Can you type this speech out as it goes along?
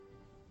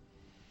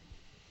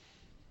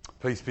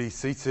Please be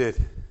seated.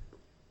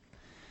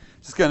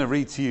 Just going to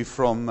read to you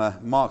from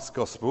Mark's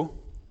Gospel.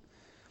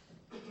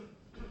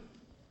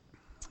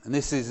 And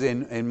this is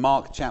in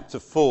Mark chapter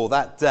 4.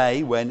 That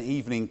day when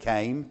evening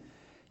came,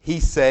 he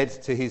said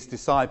to his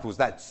disciples,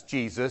 that's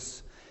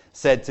Jesus,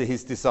 said to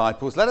his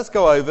disciples, let us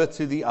go over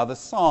to the other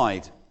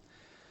side.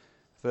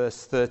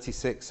 Verse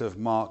 36 of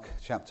Mark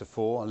chapter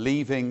 4.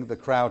 Leaving the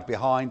crowd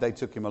behind, they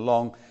took him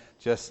along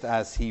just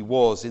as he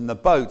was. In the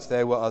boat,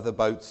 there were other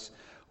boats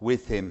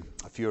with him.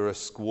 A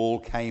furious squall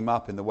came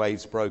up and the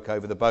waves broke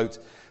over the boat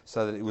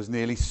so that it was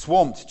nearly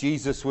swamped.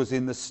 Jesus was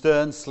in the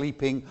stern,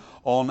 sleeping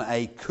on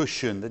a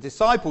cushion. The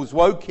disciples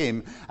woke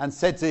him and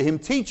said to him,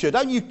 Teacher,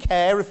 don't you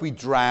care if we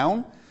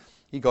drown?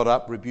 He got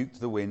up,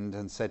 rebuked the wind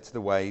and said to the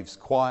waves,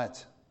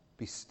 Quiet,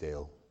 be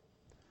still.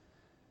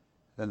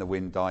 Then the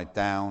wind died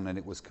down and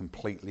it was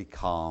completely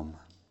calm.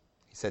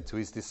 He said to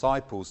his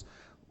disciples,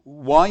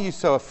 Why are you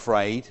so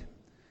afraid?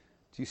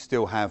 Do you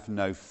still have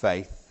no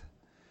faith?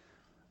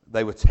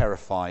 They were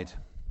terrified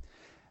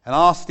and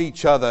asked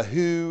each other,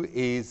 Who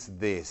is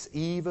this?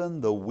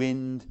 Even the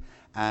wind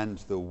and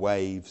the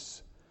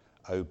waves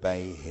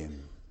obey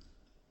him.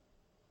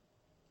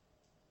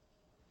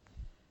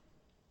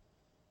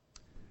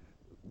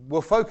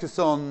 We'll focus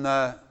on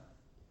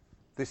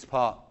this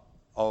part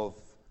of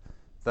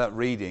that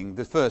reading,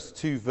 the first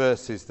two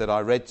verses that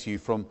I read to you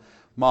from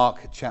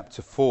Mark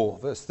chapter 4,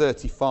 verse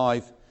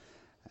 35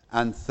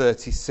 and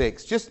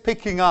 36. Just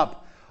picking up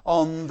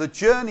on the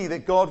journey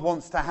that God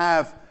wants to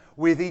have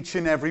with each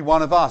and every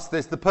one of us.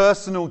 There's the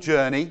personal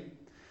journey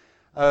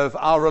of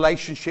our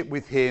relationship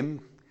with him,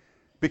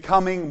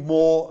 becoming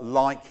more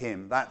like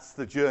him. That's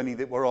the journey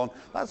that we're on.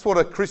 That's what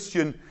a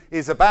Christian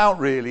is about,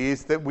 really,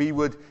 is that we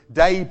would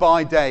day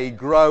by day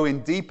grow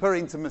in deeper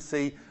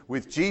intimacy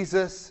with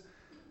Jesus,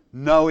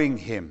 knowing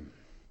him.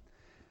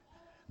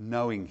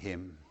 Knowing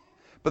him.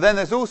 But then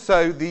there's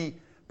also the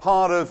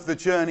part of the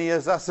journey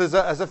as us as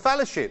a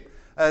fellowship,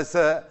 as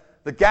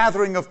the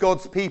gathering of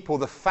God's people,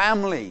 the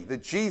family, the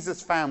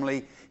Jesus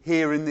family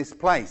here in this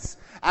place.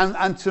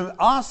 And to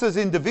us as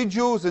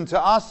individuals and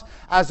to us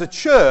as a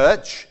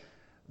church,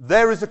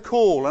 there is a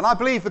call. And I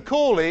believe the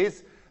call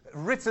is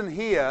written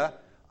here.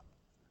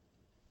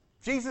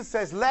 Jesus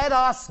says, let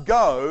us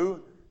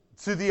go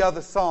to the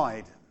other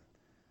side.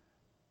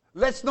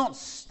 Let's not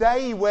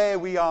stay where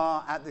we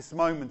are at this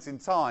moment in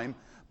time,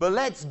 but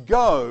let's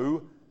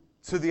go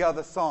to the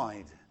other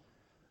side.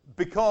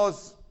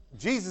 Because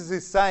Jesus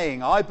is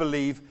saying, I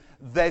believe,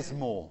 there's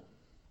more.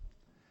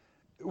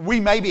 We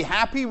may be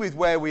happy with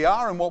where we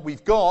are and what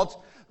we've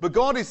got, but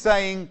God is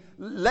saying,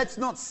 let's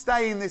not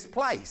stay in this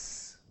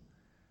place,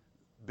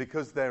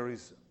 because there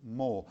is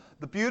more.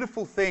 The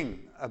beautiful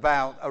thing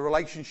about a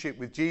relationship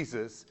with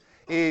Jesus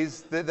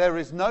is that there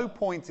is no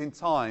point in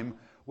time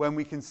when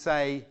we can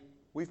say,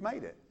 we've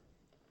made it.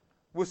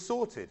 We're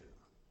sorted.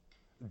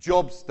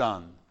 Job's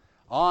done.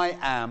 I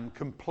am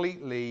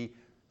completely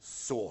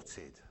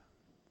sorted.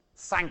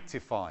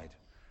 Sanctified,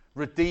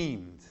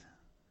 redeemed,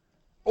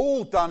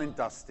 all done and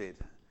dusted.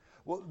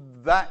 Well,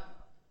 that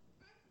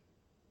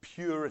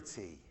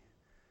purity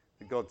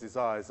that God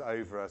desires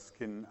over us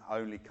can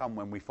only come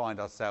when we find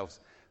ourselves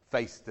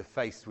face to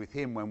face with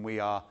him, when we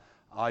are,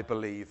 I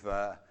believe,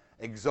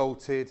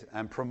 exalted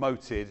and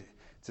promoted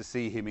to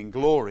see him in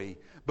glory.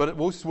 But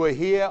whilst we're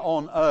here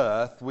on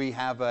earth, we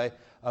have a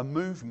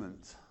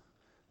movement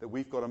that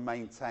we've got to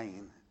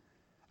maintain.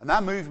 And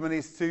that movement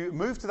is to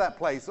move to that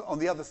place on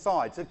the other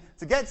side,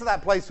 to get to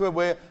that place where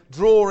we're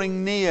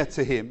drawing near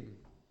to him.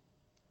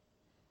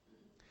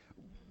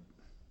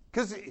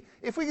 Because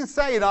if we can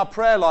say in our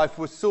prayer life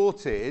we're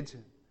sorted,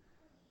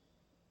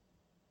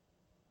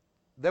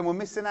 then we're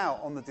missing out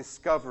on the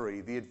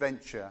discovery, the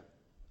adventure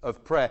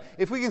of prayer.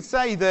 If we can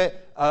say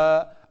that,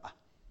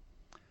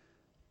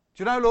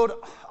 do you know, Lord,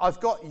 I've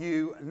got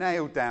you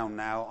nailed down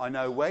now. I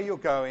know where you're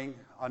going.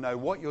 I know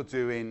what you're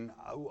doing.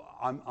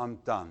 I'm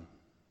done.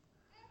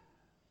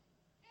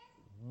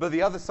 But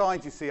the other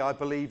side, you see, I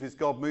believe, is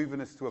God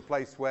moving us to a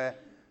place where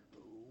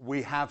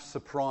we have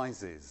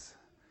surprises.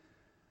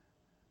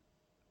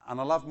 And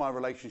I love my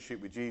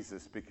relationship with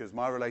Jesus, because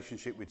my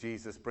relationship with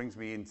Jesus brings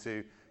me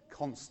into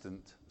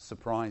constant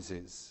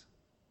surprises.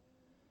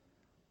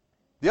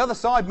 The other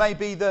side may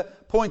be the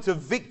point of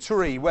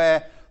victory,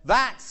 where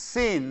that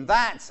sin,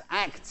 that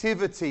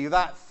activity,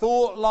 that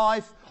thought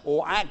life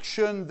or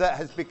action that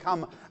has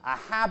become a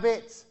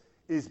habit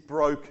is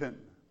broken.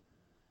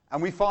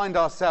 And we find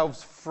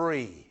ourselves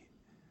free.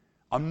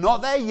 I'm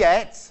not there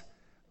yet,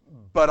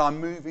 but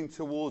I'm moving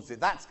towards it.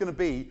 That's going to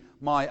be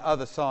my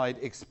other side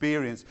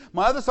experience.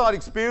 My other side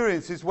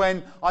experience is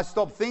when I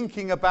stop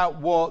thinking about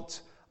what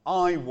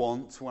I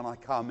want when I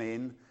come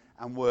in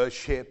and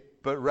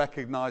worship, but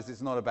recognize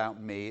it's not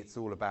about me, it's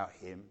all about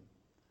him.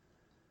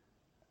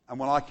 And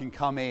when I can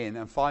come in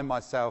and find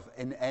myself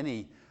in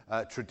any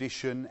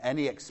tradition,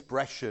 any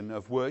expression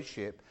of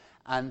worship,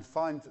 and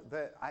find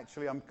that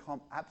actually I'm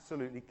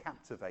absolutely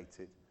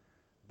captivated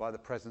by the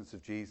presence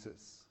of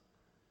Jesus,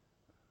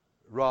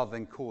 rather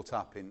than caught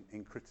up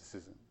in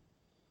criticism.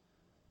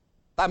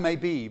 That may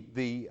be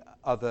the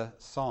other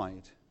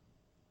side.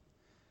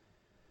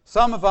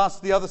 Some of us,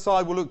 the other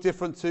side, will look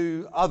different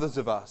to others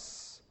of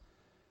us.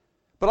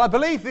 But I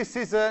believe this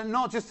is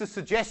not just a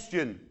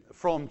suggestion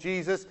from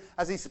Jesus.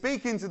 As he's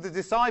speaking to the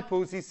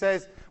disciples, he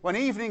says, when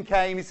evening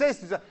came, he says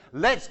to them,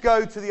 let's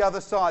go to the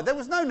other side. There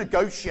was no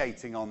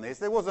negotiating on this.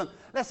 There wasn't,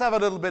 let's have a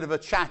little bit of a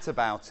chat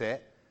about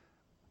it.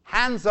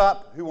 Hands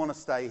up who want to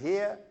stay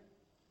here.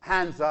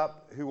 Hands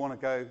up who want to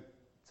go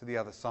to the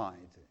other side.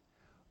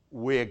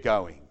 We're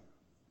going.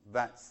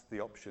 That's the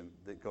option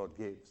that God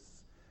gives.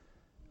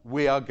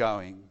 We are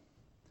going.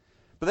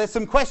 But there's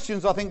some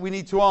questions I think we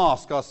need to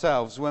ask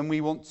ourselves when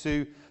we want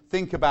to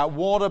think about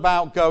what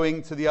about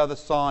going to the other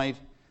side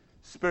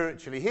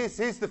spiritually.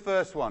 Here's the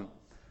first one.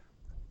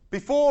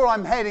 Before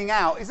I'm heading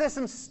out, is there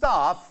some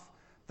stuff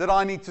that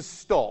I need to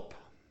stop?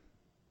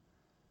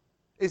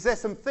 Is there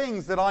some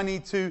things that I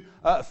need to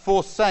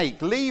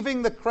forsake?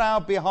 Leaving the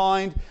crowd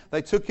behind,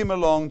 they took him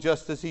along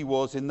just as he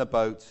was in the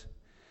boat.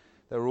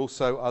 There were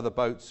also other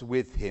boats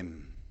with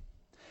him.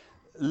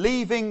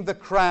 Leaving the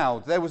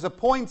crowd. There was a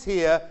point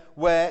here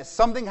where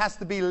something has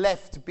to be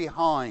left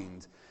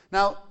behind.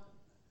 Now,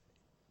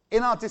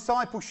 in our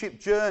discipleship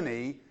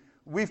journey,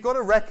 we've got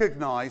to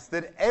recognize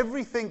that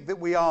everything that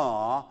we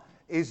are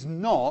is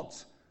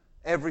not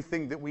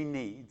everything that we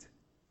need.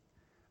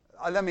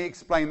 Let me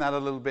explain that a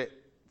little bit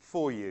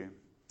for you.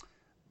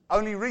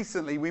 Only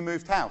recently we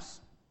moved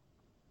house.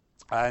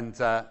 And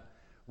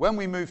when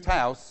we moved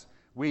house,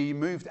 we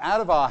moved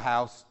out of our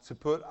house to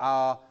put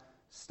our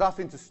stuff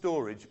into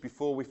storage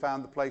before we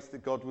found the place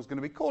that God was going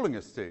to be calling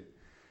us to.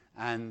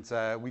 And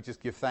we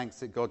just give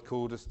thanks that God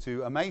called us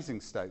to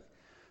Amazingstoke.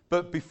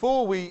 But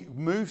before we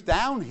moved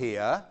down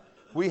here,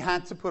 we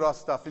had to put our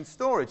stuff in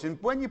storage. And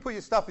when you put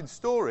your stuff in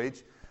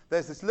storage,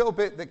 there's this little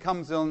bit that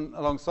comes on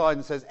alongside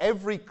and says,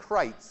 every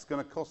crate's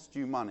going to cost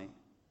you money.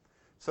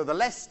 So the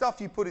less stuff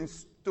you put in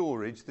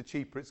storage, the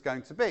cheaper it's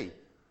going to be.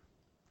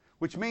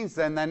 Which means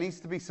then there needs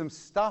to be some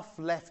stuff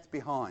left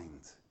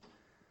behind.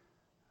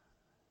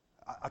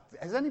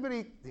 Has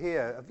anybody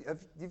here,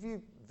 have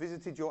you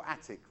visited your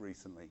attic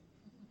recently?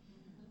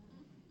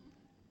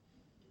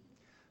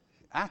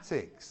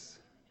 Attics.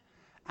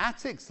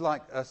 Attics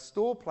like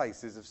store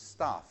places of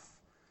stuff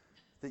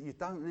that you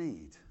don't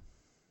need.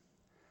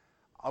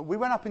 We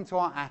went up into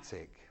our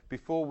attic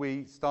before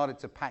we started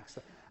to pack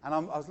stuff. And I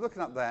was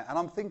looking up there and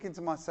I'm thinking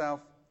to myself,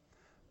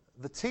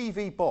 the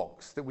TV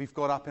box that we've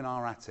got up in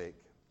our attic,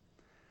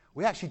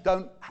 we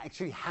don't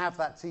have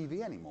that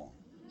TV anymore.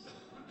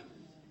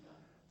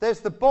 There's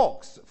the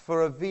box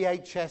for a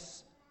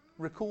VHS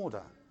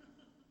recorder.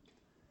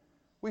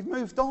 We've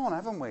moved on,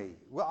 haven't we?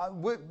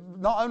 We're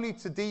not only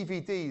to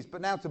DVDs,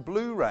 but now to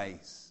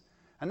Blu-rays.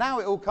 And now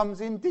it all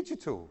comes in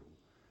digital.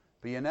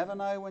 But you never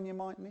know when you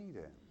might need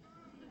it.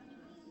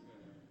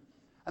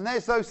 And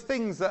there's those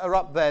things that are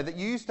up there that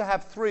you used to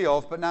have 3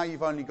 of, but now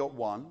you've only got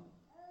 1.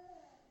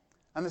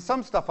 And there's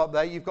some stuff up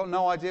there you've got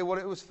no idea what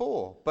it was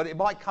for, but it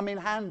might come in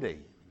handy.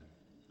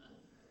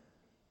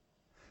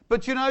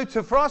 But you know,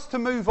 for us to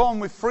move on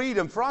with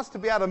freedom, for us to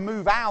be able to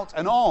move out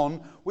and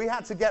on, we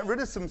had to get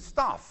rid of some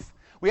stuff.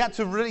 We had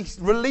to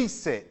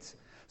release it.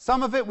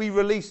 Some of it we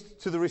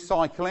released to the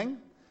recycling.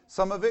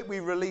 Some of it we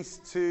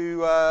released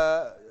to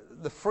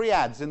the free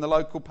ads in the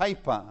local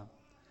paper.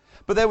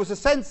 But there was a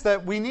sense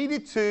that we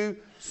needed to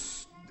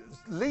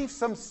leave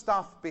some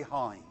stuff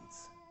behind.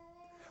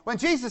 When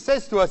Jesus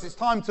says to us, it's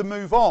time to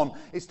move on,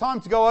 it's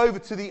time to go over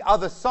to the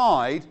other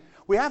side,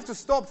 we have to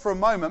stop for a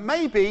moment.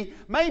 Maybe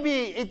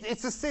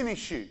it's a sin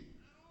issue.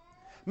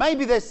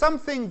 Maybe there's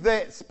something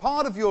that's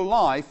part of your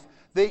life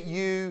that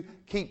you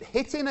keep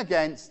hitting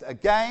against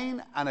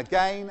again and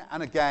again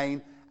and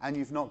again, and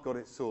you've not got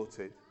it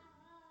sorted.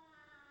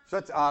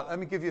 So let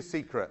me give you a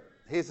secret.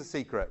 Here's a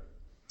secret.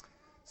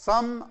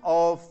 Some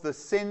of the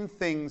sin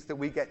things that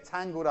we get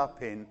tangled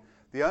up in,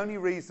 the only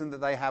reason that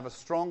they have a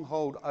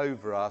stronghold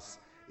over us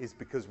is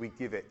because we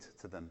give it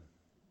to them.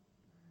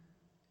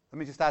 Let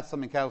me just add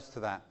something else to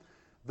that.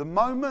 The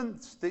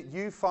moment that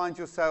you find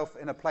yourself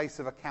in a place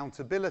of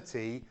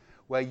accountability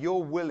where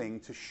you're willing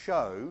to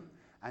show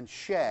and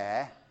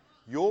share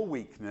your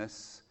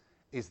weakness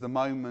is the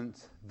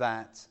moment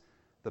that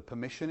the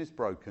permission is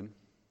broken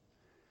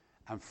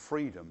and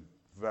freedom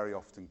very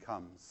often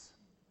comes.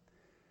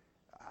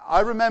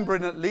 I remember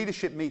in a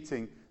leadership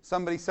meeting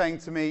somebody saying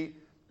to me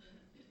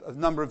a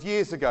number of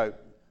years ago,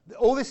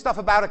 all this stuff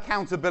about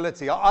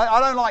accountability, I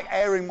don't like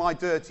airing my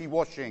dirty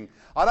washing.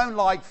 I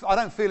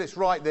don't feel it's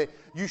right that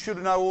you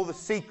should know all the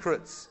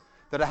secrets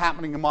that are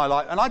happening in my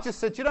life. And I just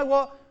said, you know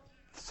what?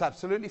 It's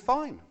absolutely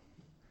fine.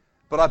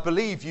 But I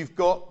believe you've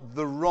got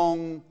the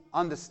wrong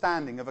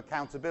understanding of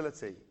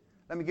accountability.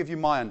 Let me give you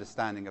my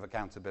understanding of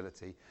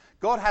accountability.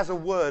 God has a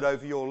word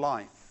over your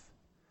life.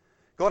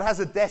 God has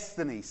a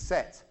destiny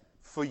set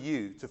for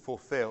you to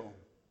fulfill.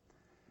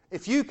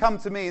 If you come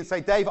to me and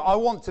say, Dave, I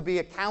want to be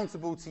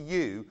accountable to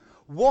you,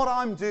 what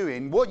I'm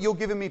doing, what you're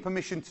giving me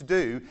permission to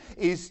do,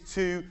 is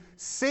to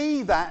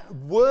see that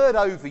word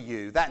over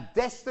you, that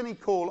destiny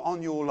call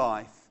on your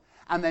life,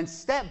 and then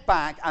step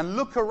back and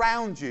look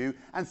around you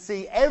and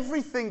see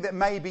everything that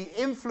may be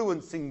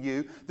influencing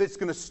you that's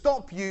going to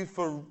stop you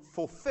from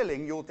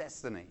fulfilling your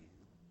destiny.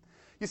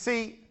 You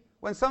see,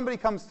 when somebody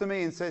comes to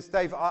me and says,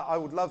 Dave, I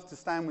would love to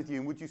stand with you,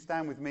 and would you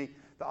stand with me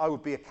that I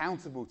would be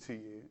accountable to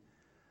you?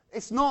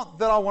 It's not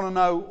that I want to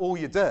know all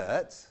your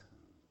dirt,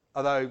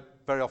 although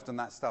very often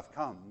that stuff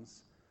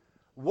comes.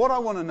 What I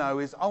want to know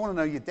is I want to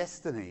know your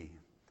destiny.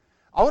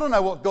 I want to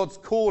know what God's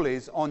call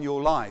is on your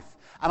life.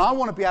 And I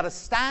want to be able to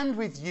stand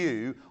with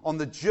you on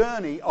the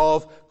journey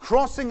of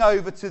crossing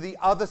over to the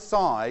other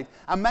side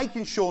and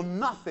making sure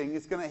nothing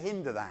is going to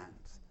hinder that.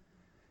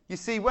 You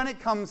see, when it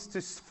comes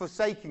to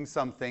forsaking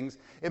some things,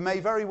 it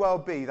may very well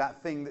be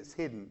that thing that's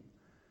hidden.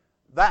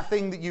 That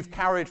thing that you've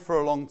carried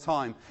for a long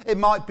time. It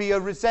might be a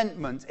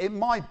resentment. It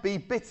might be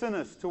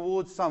bitterness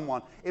towards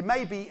someone. It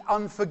may be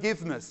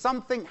unforgiveness.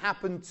 Something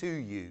happened to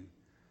you,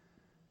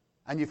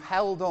 and you've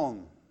held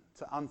on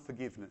to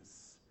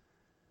unforgiveness.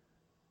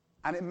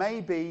 And it may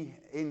be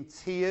in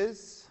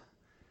tears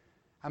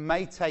and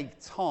may take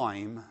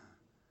time,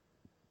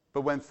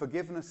 but when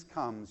forgiveness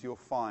comes, you'll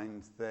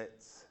find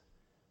that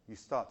you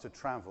start to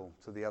travel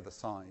to the other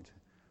side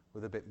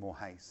with a bit more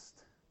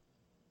haste.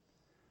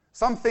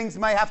 Some things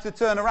may have to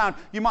turn around.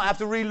 You might have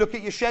to relook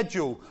at your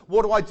schedule.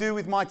 What do I do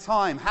with my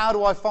time? How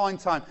do I find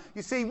time?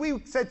 You see, we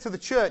said to the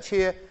church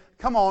here,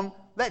 come on,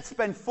 let's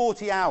spend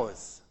 40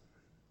 hours.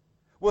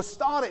 We'll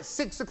start at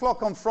 6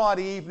 o'clock on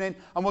Friday evening,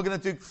 and we're going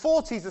to do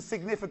 40 is a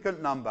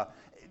significant number.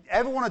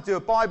 Ever want to do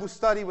a Bible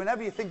study?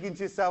 Whenever you're thinking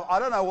to yourself, I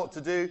don't know what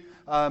to do,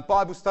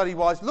 Bible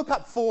study-wise, look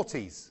up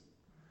 40s.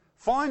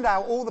 Find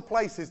out all the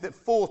places that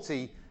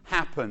 40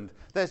 happened.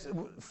 There's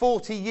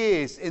 40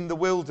 years in the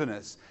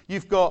wilderness.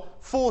 You've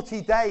got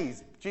 40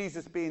 days,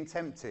 Jesus being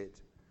tempted.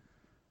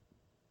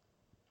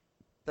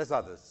 There's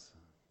others.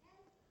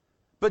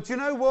 But you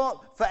know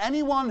what? For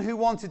anyone who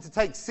wanted to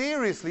take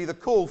seriously the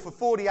call for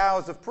 40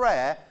 hours of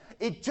prayer,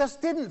 it just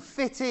didn't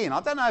fit in. I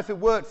don't know if it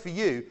worked for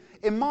you.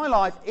 In my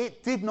life,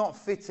 it did not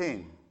fit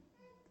in.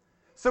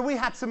 So we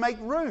had to make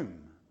room.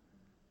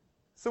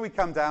 So we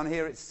come down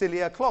here at silly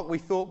o'clock. We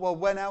thought, well,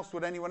 when else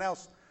would anyone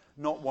else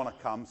not want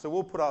to come? So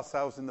we'll put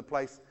ourselves in the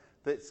place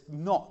that's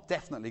not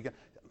definitely going.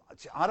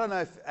 I don't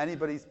know if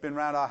anybody's been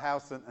around our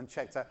house and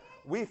checked out.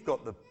 We've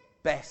got the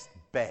best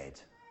bed.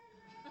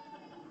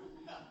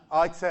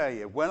 I tell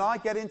you, when I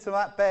get into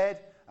that bed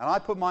and I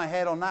put my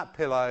head on that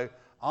pillow,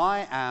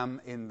 I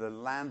am in the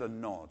land of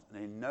Nod,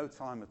 and in no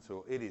time at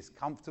all. It is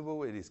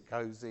comfortable, it is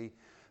cozy.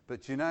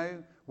 But you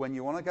know, when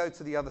you want to go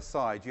to the other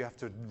side, you have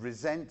to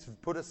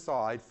put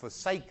aside,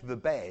 forsake the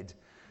bed,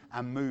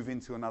 and move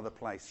into another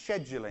place.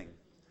 Scheduling.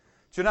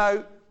 Do you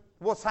know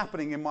what's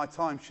happening in my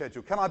time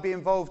schedule? Can I be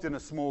involved in a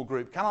small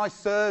group? Can I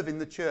serve in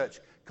the church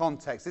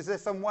context? Is there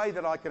some way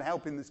that I can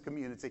help in this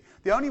community?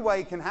 The only way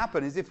it can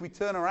happen is if we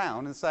turn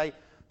around and say,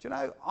 do you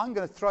know, I'm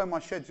going to throw my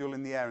schedule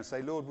in the air and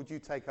say, Lord, would you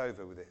take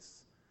over with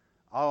this?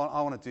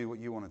 I want to do what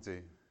you want to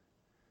do.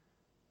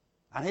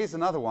 And here's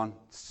another one,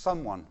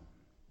 someone.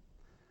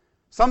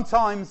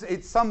 Sometimes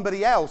it's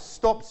somebody else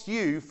stops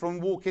you from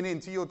walking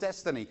into your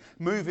destiny,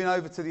 moving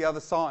over to the other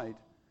side.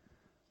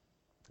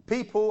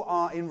 People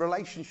are in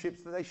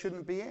relationships that they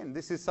shouldn't be in.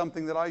 This is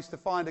something that I used to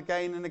find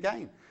again and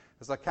again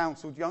as I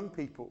counseled young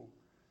people.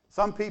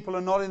 Some people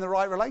are not in the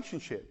right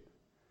relationship.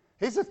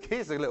 Here's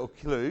a little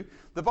clue.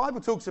 The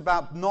Bible talks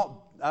about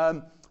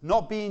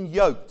not being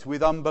yoked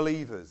with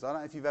unbelievers. I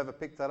don't know if you've ever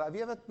picked that up. Have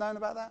you ever known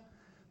about that?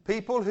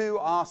 People who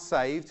are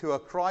saved, who are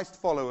Christ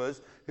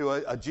followers, who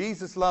are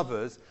Jesus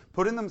lovers,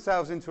 putting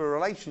themselves into a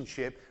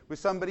relationship with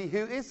somebody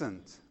who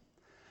isn't.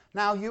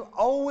 Now, you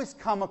always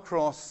come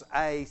across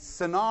a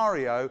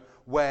scenario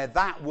where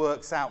that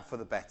works out for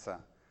the better.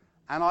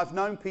 And I've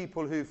known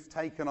people who've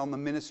taken on the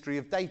ministry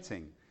of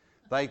dating.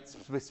 They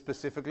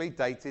specifically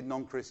dated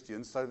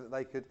non-Christians so that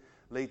they could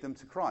lead them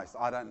to Christ.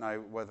 I don't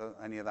know whether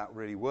any of that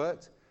really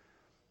worked.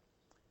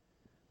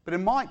 But it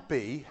might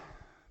be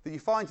that you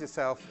find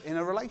yourself in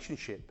a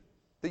relationship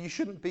that you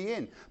shouldn't be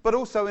in, but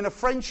also in a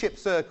friendship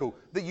circle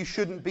that you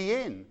shouldn't be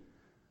in.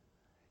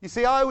 You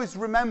see, I always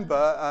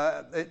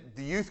remember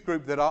the youth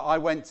group that I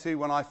went to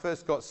when I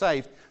first got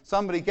saved,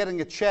 somebody getting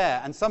a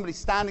chair and somebody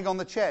standing on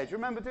the chair. Do you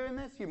remember doing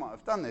this? You might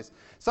have done this.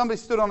 Somebody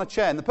stood on a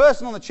chair, and the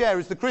person on the chair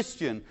is the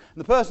Christian, and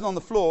the person on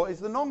the floor is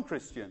the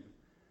non-Christian.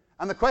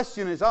 And the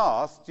question is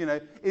asked, you know,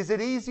 is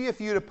it easier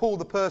for you to pull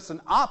the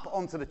person up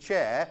onto the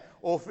chair,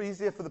 or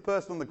easier for the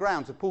person on the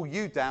ground to pull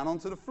you down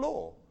onto the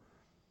floor?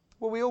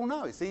 Well, we all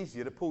know it's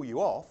easier to pull you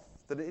off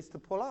than it is to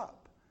pull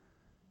up.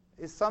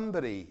 Is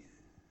somebody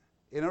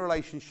in a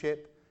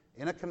relationship,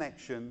 in a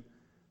connection,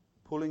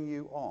 pulling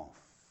you off?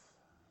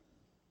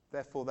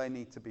 Therefore, they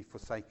need to be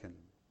forsaken.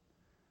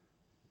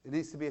 It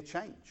needs to be a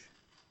change.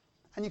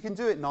 And you can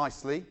do it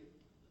nicely.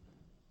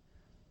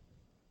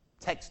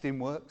 Texting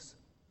works.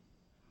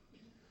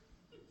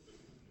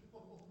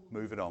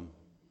 Move it on.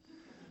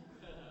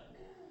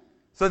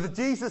 So that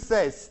Jesus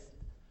says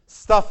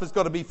stuff has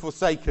got to be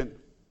forsaken.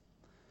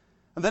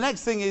 And the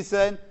next thing is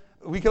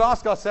we could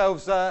ask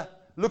ourselves,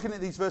 looking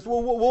at these verses,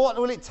 well, what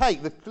will it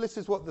take? This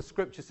is what the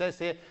scripture says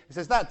here. It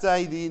says, that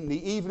day,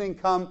 the evening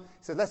come.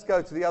 He said, let's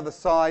go to the other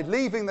side.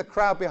 Leaving the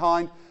crowd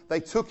behind, they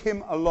took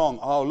him along.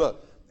 Oh,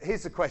 look,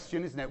 here's the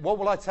question, isn't it? What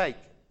will I take?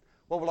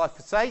 What will I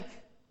forsake?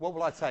 What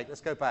will I take?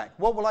 Let's go back.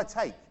 What will I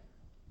take?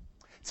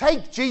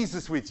 Take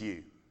Jesus with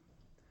you.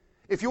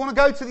 If you want to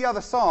go to the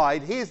other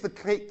side, here's the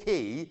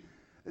key.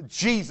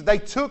 Jesus. They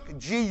took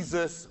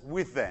Jesus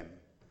with them.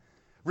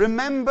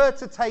 Remember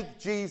to take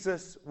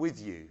Jesus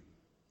with you.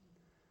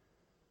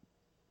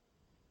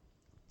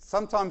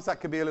 Sometimes that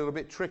can be a little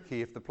bit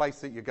tricky if the place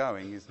that you're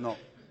going is not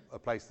a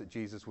place that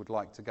Jesus would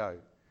like to go.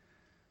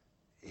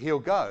 He'll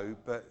go,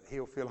 but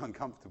he'll feel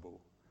uncomfortable.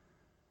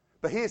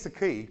 But here's the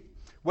key.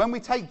 When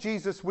we take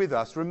Jesus with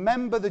us,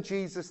 remember the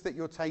Jesus that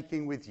you're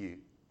taking with you.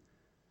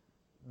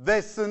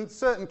 There's some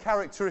certain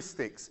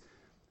characteristics.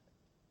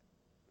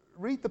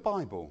 Read the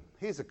Bible.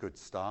 Here's a good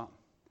start.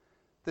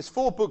 There's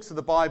 4 books of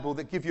the Bible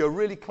that give you a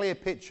really clear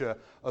picture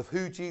of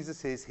who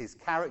Jesus is, his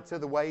character,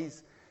 the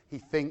ways he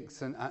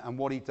thinks and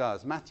what he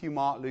does. Matthew,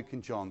 Mark, Luke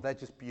and John. They're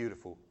just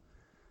beautiful.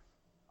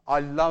 I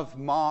love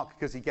Mark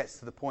because he gets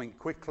to the point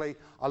quickly.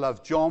 I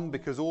love John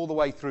because all the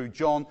way through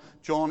John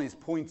is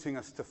pointing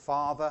us to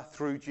Father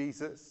through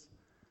Jesus.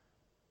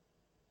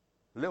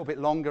 A little bit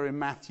longer in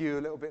Matthew,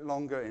 a little bit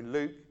longer in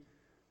Luke.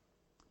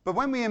 But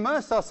when we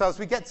immerse ourselves,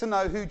 we get to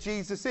know who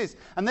Jesus is.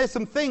 And there's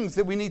some things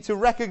that we need to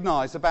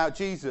recognize about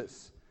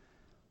Jesus.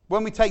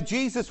 When we take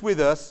Jesus with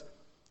us,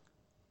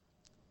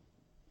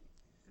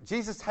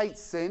 Jesus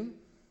hates sin.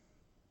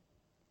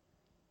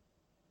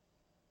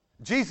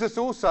 Jesus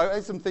also,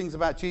 there's some things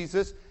about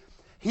Jesus,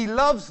 he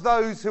loves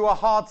those who are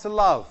hard to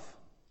love.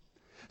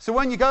 So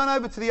when you're going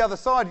over to the other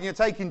side and you're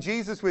taking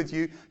Jesus with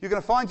you, you're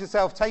going to find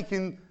yourself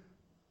taking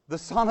the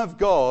Son of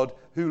God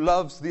who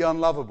loves the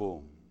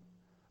unlovable.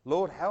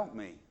 Lord, help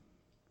me.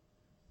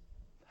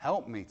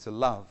 Help me to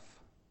love.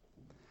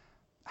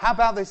 How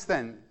about this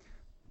then?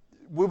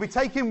 We'll be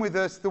taking with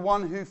us the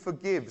one who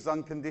forgives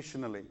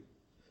unconditionally.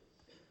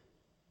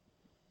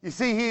 You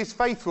see, he is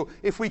faithful.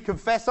 If we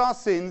confess our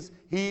sins,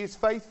 he is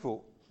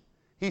faithful.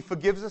 He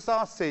forgives us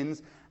our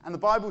sins, and the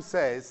Bible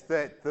says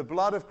that the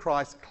blood of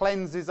Christ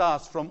cleanses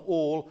us from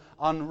all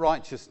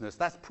unrighteousness.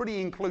 That's pretty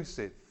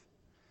inclusive.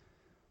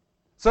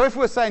 So if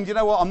we're saying, you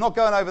know what, I'm not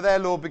going over there,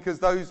 Lord, because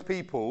those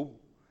people,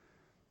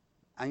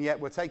 and yet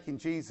we're taking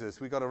Jesus,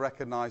 we've got to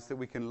recognize that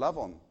we can love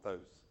on those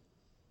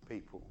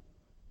people.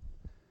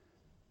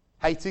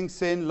 Hating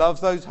sin, loves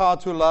those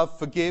hard to love,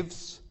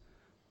 forgives,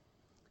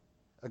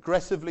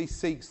 aggressively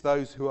seeks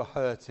those who are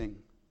hurting.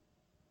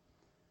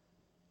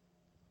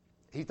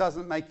 He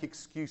doesn't make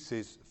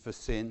excuses for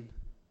sin.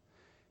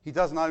 He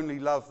doesn't only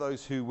love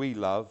those who we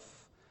love.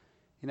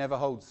 He never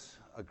holds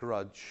a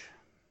grudge.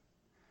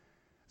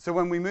 So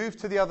when we move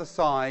to the other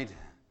side,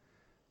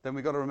 then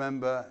we've got to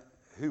remember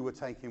who we're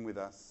taking with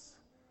us.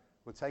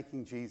 We're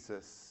taking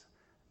Jesus.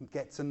 And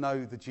get to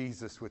know the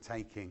Jesus we're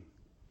taking.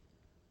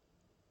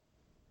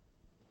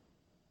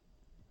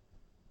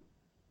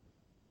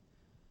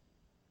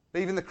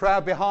 Leaving the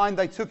crowd behind,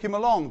 they took him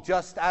along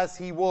just as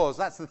he was.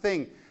 That's the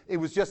thing. It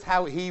was just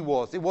how he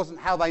was. It wasn't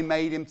how they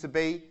made him to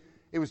be.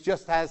 It was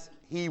just as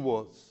he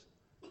was.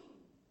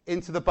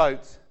 Into the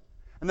boat.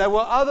 And there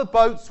were other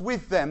boats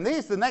with them.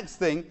 Here's the next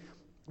thing.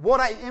 What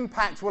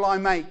impact will I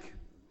make?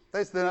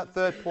 There's the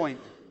third point.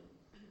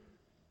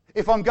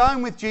 If I'm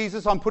going with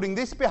Jesus, I'm putting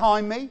this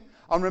behind me.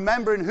 I'm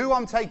remembering who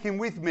I'm taking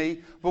with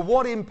me. But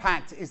what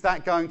impact is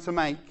that going to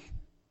make?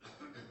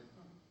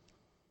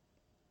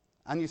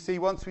 And you see,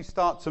 once we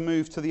start to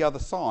move to the other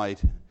side,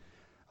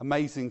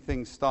 amazing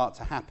things start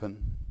to happen.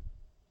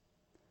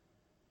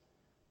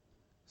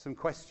 Some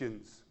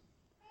questions.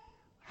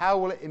 How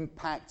will it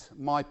impact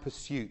my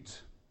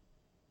pursuit?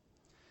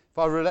 If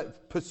I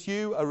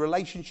pursue a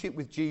relationship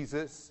with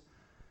Jesus,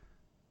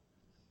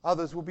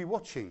 others will be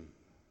watching.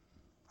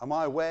 Am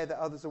I aware that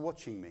others are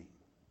watching me?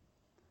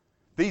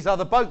 These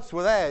other boats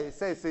were there. It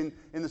says in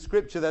the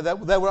scripture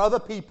that there were other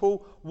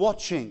people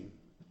watching.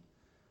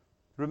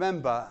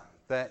 Remember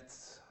that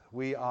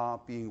we are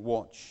being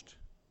watched.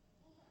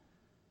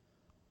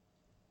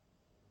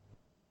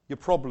 Your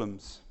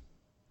problems.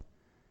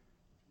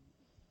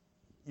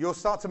 You'll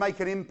start to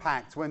make an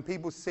impact when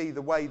people see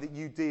the way that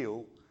you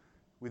deal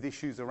with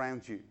issues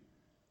around you.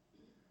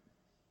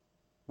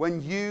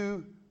 When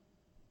you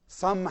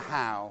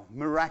somehow,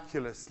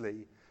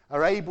 miraculously,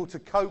 are able to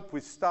cope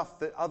with stuff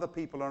that other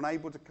people are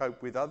unable to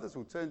cope with, others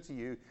will turn to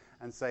you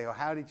and say, oh,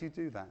 how did you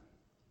do that?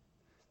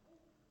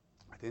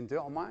 I didn't do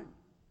it on my own.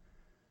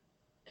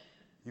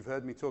 You've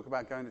heard me talk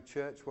about going to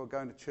church. Well,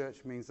 going to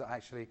church means that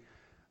actually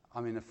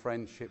I'm in a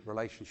friendship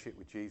relationship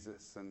with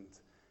Jesus, and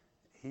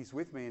he's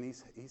with me and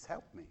he's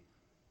helped me.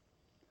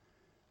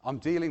 I'm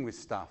dealing with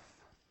stuff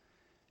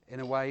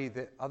in a way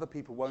that other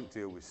people won't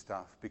deal with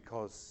stuff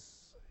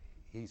because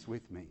he's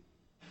with me.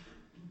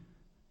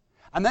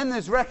 And then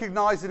there's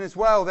recognizing as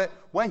well that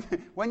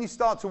when you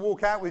start to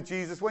walk out with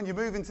Jesus, when you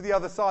move into the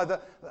other side,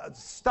 that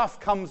stuff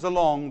comes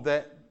along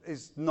that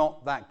is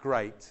not that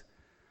great.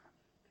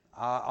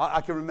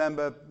 I can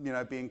remember,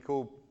 being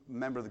called a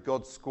member of the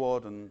God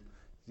Squad and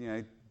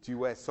do you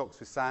wear socks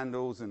with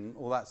sandals and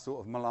all that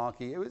sort of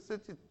malarkey? It was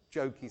just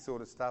jokey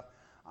sort of stuff.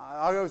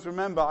 I always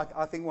remember,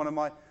 I think one of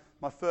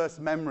my first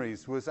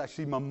memories was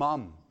actually my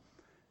mum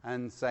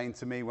and saying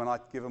to me when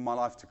I'd given my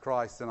life to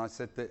Christ and I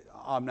said that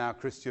I'm now a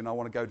Christian, I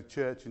want to go to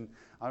church. And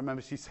I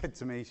remember she said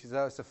to me, she said,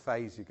 "Oh, it's a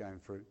phase you're going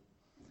through.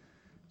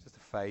 Just a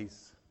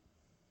phase.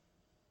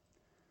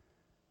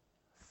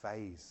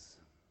 Phase.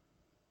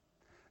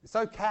 It's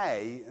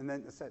okay." And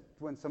then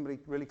when somebody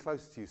really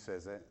close to you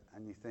says it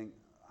and you think,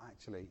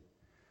 actually,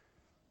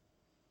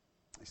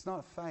 it's not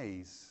a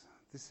phase.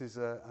 This is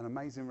an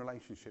amazing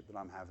relationship that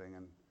I'm having,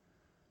 and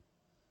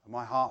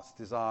my heart's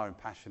desire and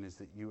passion is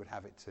that you would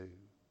have it too.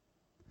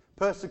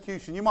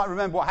 Persecution. You might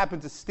remember what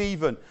happened to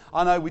Stephen.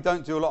 I know we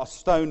don't do a lot of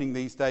stoning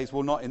these days.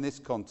 Well, not in this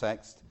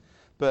context.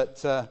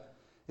 But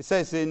it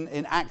says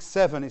in Acts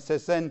 7, it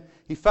says, "Then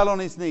he fell on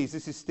his knees,"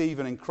 this is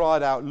Stephen, "and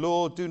cried out,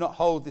 'Lord, do not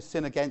hold this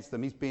sin against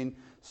them.'" He's been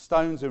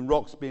stones and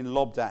rocks being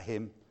lobbed at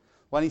him.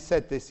 When he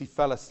said this, he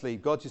fell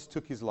asleep. God just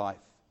took his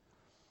life.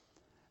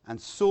 And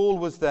Saul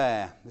was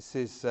there. This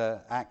is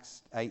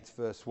Acts 8,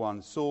 verse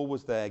 1. Saul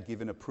was there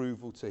giving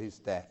approval to his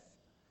death.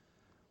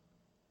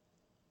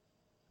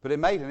 But it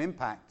made an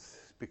impact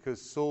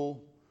because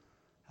Saul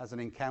has an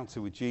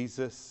encounter with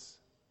Jesus.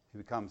 He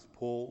becomes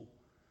Paul.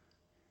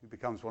 He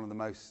becomes one of the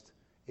most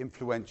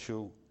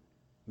influential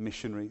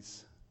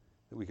missionaries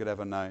that we could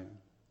ever know.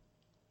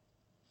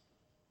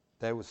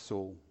 There was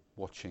Saul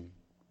watching.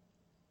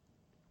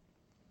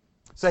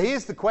 So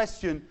here's the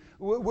question.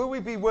 Will we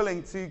be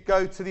willing to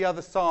go to the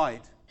other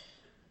side?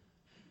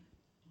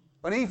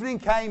 When evening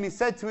came, he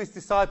said to his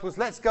disciples,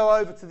 "Let's go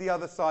over to the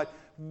other side."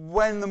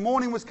 When the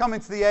morning was coming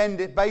to the end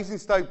at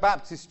Basingstoke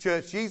Baptist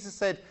Church, Jesus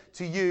said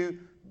to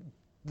you,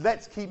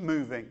 "Let's keep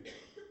moving.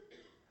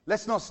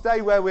 Let's not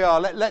stay where we are.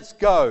 Let's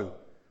go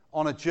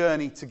on a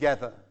journey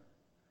together."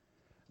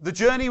 The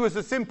journey was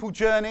a simple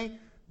journey.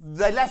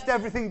 They left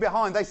everything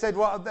behind. They said,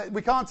 "Well,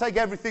 we can't take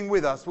everything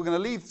with us. We're going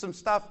to leave some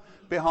stuff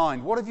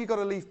behind." What have you got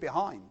to leave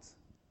behind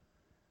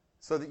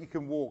so that you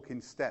can walk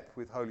in step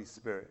with Holy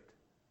Spirit?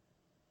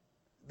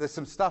 There's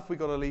some stuff we've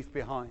got to leave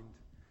behind.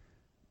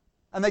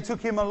 And they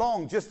took him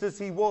along just as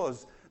he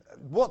was.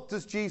 What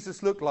does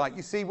Jesus look like?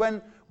 You see,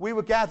 when we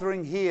were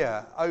gathering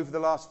here over the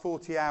last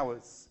 40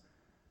 hours,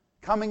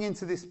 coming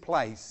into this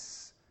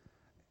place,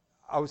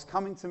 I was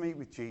coming to meet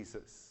with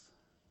Jesus.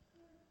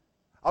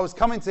 I was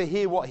coming to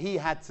hear what he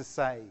had to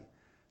say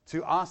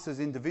to us as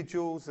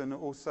individuals and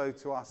also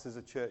to us as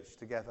a church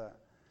together.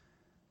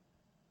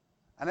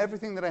 And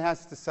everything that he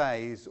has to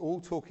say is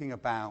all talking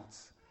about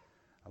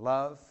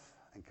love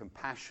and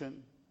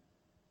compassion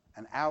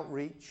and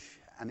outreach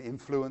and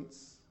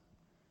influence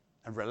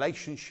and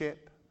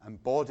relationship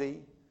and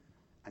body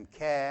and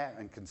care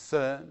and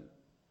concern.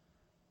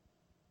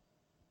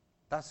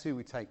 That's who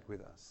we take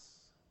with us.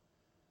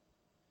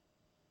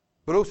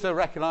 But also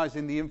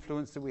recognizing the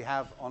influence that we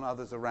have on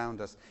others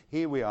around us.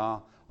 Here we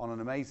are on an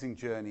amazing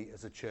journey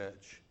as a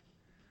church.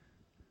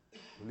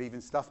 We're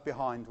leaving stuff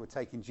behind, we're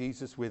taking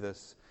Jesus with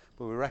us,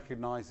 but we're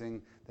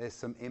recognizing there's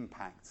some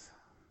impact.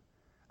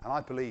 And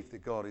I believe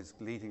that God is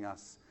leading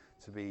us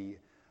to be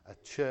a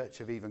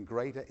church of even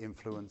greater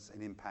influence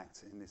and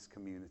impact in this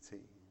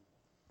community.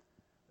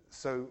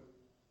 So,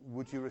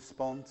 would you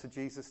respond to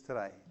Jesus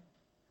today?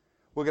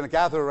 We're going to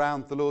gather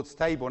around the Lord's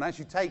table, and as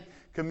you take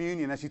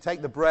communion, as you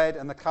take the bread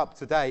and the cup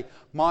today,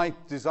 my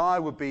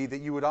desire would be that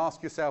you would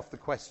ask yourself the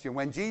question,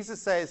 when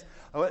Jesus says,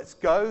 "Let's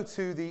go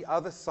to the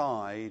other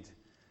side,"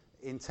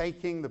 in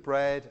taking the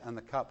bread and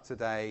the cup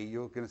today,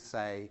 you're going to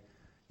say,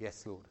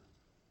 "Yes, Lord.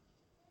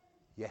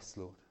 Yes,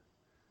 Lord.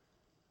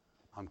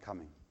 I'm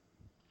coming."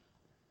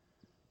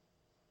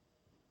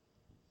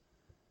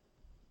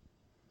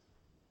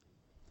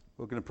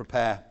 We're going to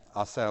prepare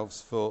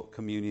ourselves for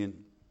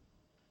communion.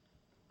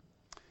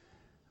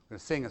 We're going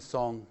to sing a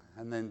song,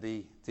 and then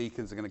the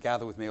deacons are going to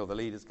gather with me, or the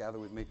leaders gather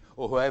with me,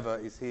 or whoever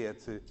is here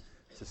to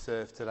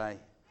serve today.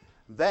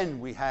 Then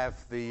we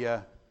have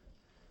the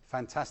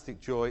fantastic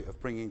joy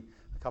of bringing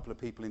a couple of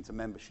people into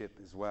membership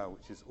as well,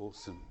 which is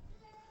awesome.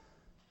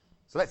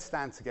 So let's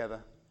stand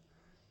together.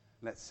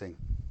 Let's sing.